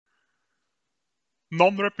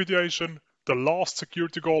Non-repudiation, the last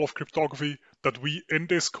security goal of cryptography that we in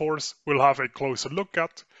this course will have a closer look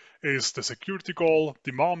at, is the security goal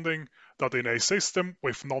demanding that in a system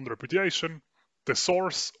with non-repudiation, the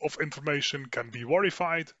source of information can be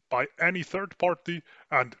verified by any third party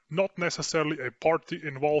and not necessarily a party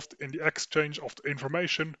involved in the exchange of the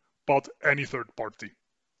information, but any third party.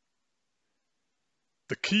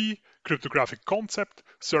 The key cryptographic concept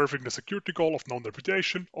serving the security goal of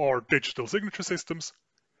non-repudiation are digital signature systems.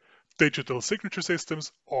 Digital signature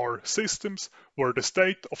systems are systems where the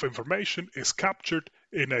state of information is captured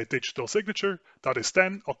in a digital signature that is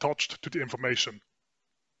then attached to the information.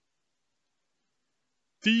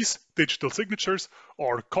 These digital signatures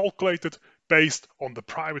are calculated based on the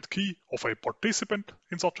private key of a participant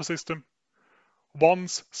in such a system.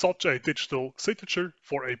 Once such a digital signature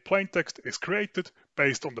for a plaintext is created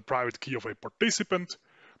based on the private key of a participant,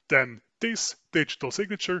 then this digital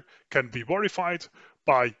signature can be verified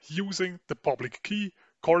by using the public key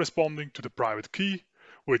corresponding to the private key,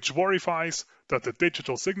 which verifies that the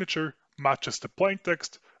digital signature matches the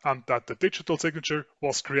plaintext and that the digital signature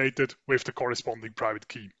was created with the corresponding private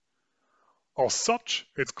key. As such,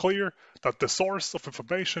 it's clear that the source of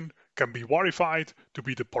information can be verified to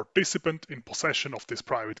be the participant in possession of this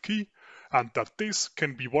private key, and that this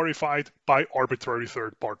can be verified by arbitrary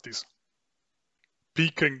third parties.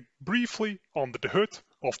 Peeking briefly under the hood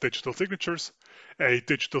of digital signatures, a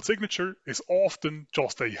digital signature is often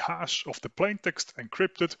just a hash of the plaintext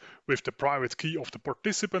encrypted with the private key of the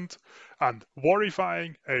participant, and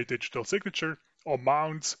verifying a digital signature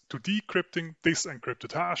amounts to decrypting this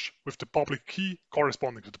encrypted hash with the public key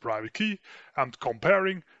corresponding to the private key and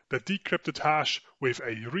comparing the decrypted hash with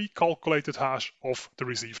a recalculated hash of the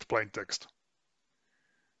received plaintext.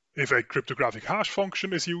 If a cryptographic hash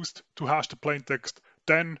function is used to hash the plaintext,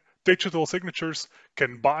 then digital signatures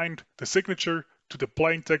can bind the signature to the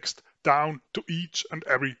plaintext down to each and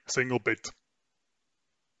every single bit.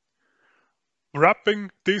 Wrapping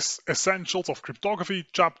this Essentials of Cryptography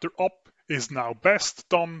chapter up is now best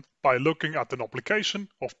done by looking at an application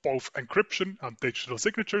of both encryption and digital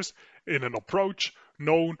signatures in an approach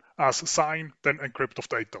known as Sign-then-encrypt of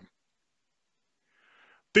data.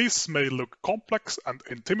 This may look complex and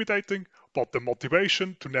intimidating, but the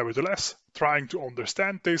motivation to nevertheless trying to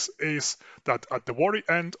understand this is that at the very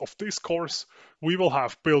end of this course, we will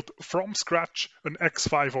have built from scratch an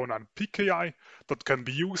X.509 PKI that can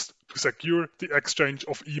be used to secure the exchange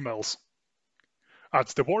of emails. At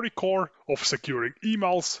the very core of securing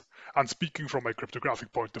emails, and speaking from a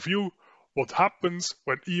cryptographic point of view, what happens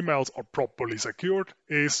when emails are properly secured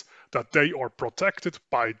is that they are protected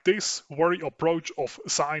by this very approach of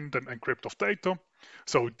sign-then-encrypt of data,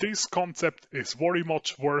 so this concept is very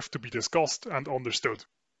much worth to be discussed and understood.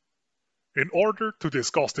 In order to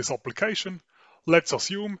discuss this application, let's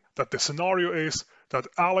assume that the scenario is that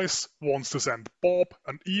Alice wants to send Bob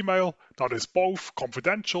an email that is both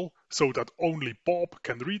confidential so that only Bob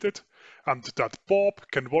can read it, and that Bob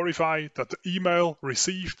can verify that the email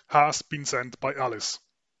received has been sent by Alice.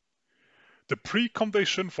 The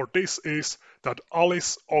precondition for this is that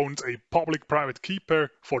Alice owns a public-private key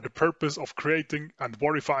pair for the purpose of creating and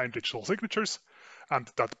verifying digital signatures, and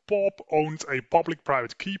that Bob owns a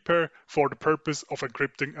public-private key pair for the purpose of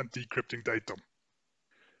encrypting and decrypting data.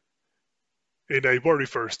 In a very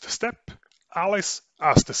first step, Alice,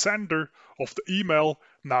 as the sender of the email,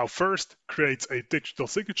 now first creates a digital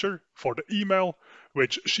signature for the email,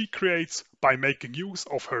 which she creates by making use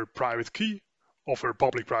of her private key, of her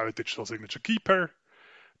public-private digital signature key pair.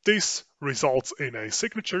 This results in a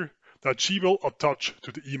signature that she will attach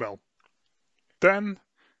to the email. Then,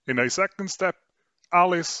 in a second step,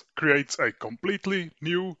 Alice creates a completely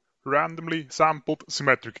new, randomly sampled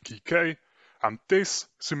symmetric key K, and this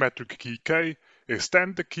symmetric key K is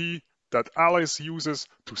then the key that Alice uses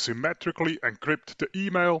to symmetrically encrypt the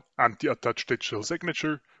email and the attached digital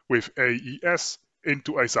signature with AES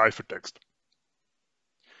into a ciphertext.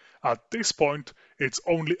 At this point, it's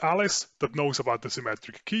only Alice that knows about the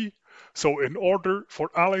symmetric key, so in order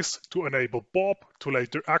for Alice to enable Bob to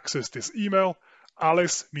later access this email,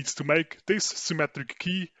 Alice needs to make this symmetric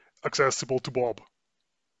key accessible to Bob.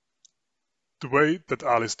 The way that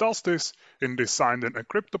Alice does this in this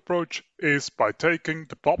sign-then-encrypt approach is by taking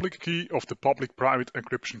the public key of the public-private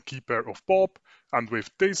encryption key pair of Bob, and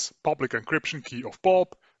with this public encryption key of Bob,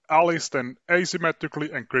 Alice then asymmetrically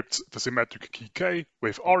encrypts the symmetric key K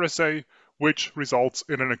with RSA, which results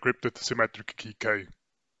in an encrypted symmetric key K.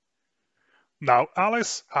 Now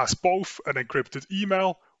Alice has both an encrypted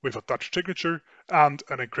email with attached signature and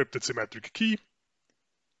an encrypted symmetric key.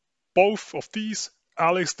 Both of these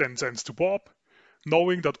Alice then sends to Bob,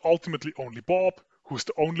 knowing that ultimately only Bob, who's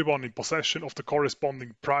the only one in possession of the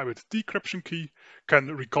corresponding private decryption key, can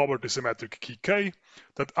recover the symmetric key K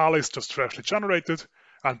that Alice just freshly generated,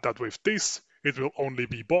 and that with this, it will only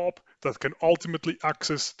be Bob that can ultimately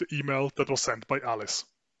access the email that was sent by Alice.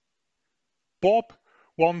 Bob,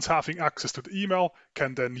 once having access to the email,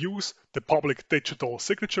 can then use the public digital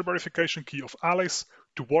signature verification key of Alice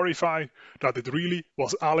to verify that it really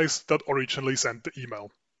was Alice that originally sent the email.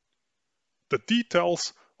 The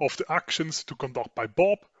details of the actions to conduct by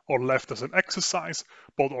Bob are left as an exercise,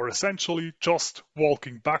 but are essentially just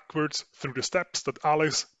walking backwards through the steps that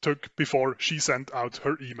Alice took before she sent out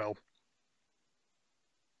her email.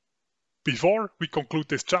 Before we conclude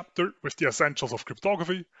this chapter with the essentials of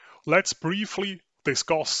cryptography, let's briefly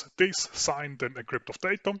discuss this sign-then-encrypt of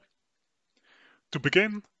data. To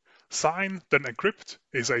begin, sign-then-encrypt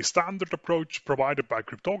is a standard approach provided by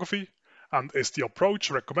cryptography and is the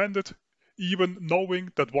approach recommended, even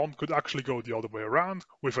knowing that one could actually go the other way around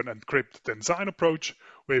with an encrypt-then-sign approach,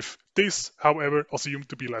 with this, however, assumed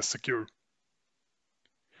to be less secure.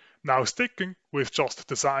 Now, sticking with just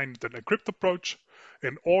the sign-then-encrypt approach,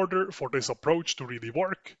 in order for this approach to really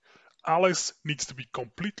work, Alice needs to be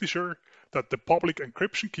completely sure that the public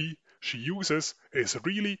encryption key she uses is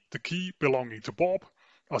really the key belonging to Bob,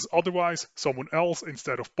 as otherwise someone else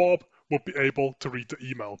instead of Bob would be able to read the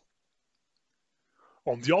email.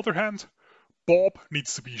 On the other hand, Bob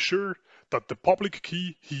needs to be sure that the public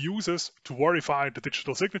key he uses to verify the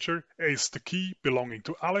digital signature is the key belonging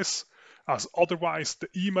to Alice, as otherwise the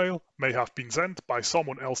email may have been sent by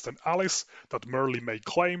someone else than Alice that merely may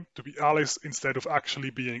claim to be Alice instead of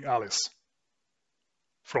actually being Alice.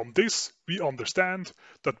 From this, we understand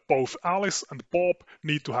that both Alice and Bob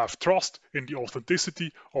need to have trust in the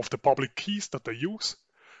authenticity of the public keys that they use,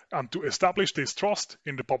 and to establish this trust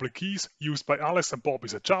in the public keys used by Alice and Bob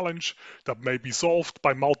is a challenge that may be solved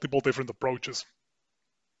by multiple different approaches.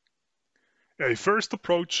 A first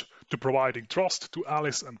approach to providing trust to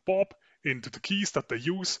Alice and Bob into the keys that they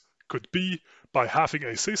use could be by having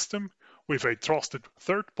a system with a trusted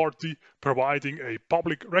third party providing a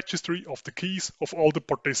public registry of the keys of all the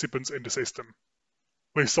participants in the system.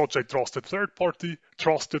 With such a trusted third party,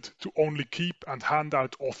 trusted to only keep and hand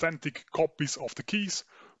out authentic copies of the keys,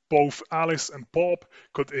 both Alice and Bob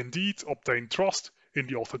could indeed obtain trust in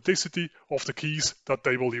the authenticity of the keys that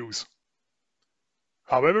they will use.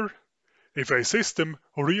 However, if a system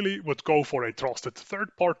really would go for a trusted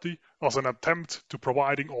third party as an attempt to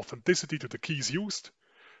providing authenticity to the keys used,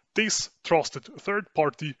 this trusted third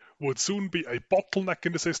party would soon be a bottleneck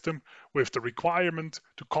in the system with the requirement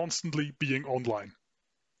to constantly being online.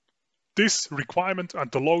 This requirement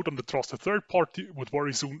and the load on the trusted third party would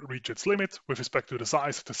very soon reach its limit with respect to the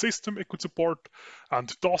size of the system it could support,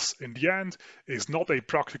 and thus, in the end, is not a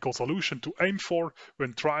practical solution to aim for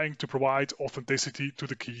when trying to provide authenticity to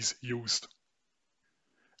the keys used.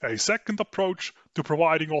 A second approach to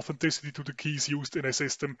providing authenticity to the keys used in a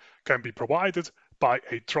system can be provided by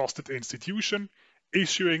a trusted institution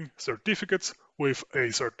issuing certificates with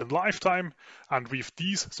a certain lifetime, and with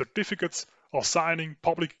these certificates assigning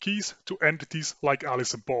public keys to entities like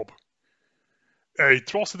Alice and Bob. A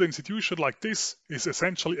trusted institution like this is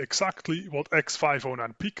essentially exactly what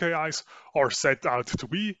X.509 PKIs are set out to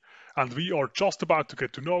be, and we are just about to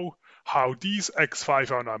get to know how these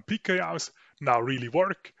X.509 PKIs now really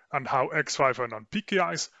work and how X.509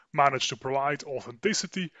 PKIs manage to provide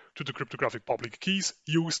authenticity to the cryptographic public keys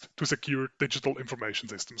used to secure digital information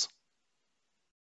systems.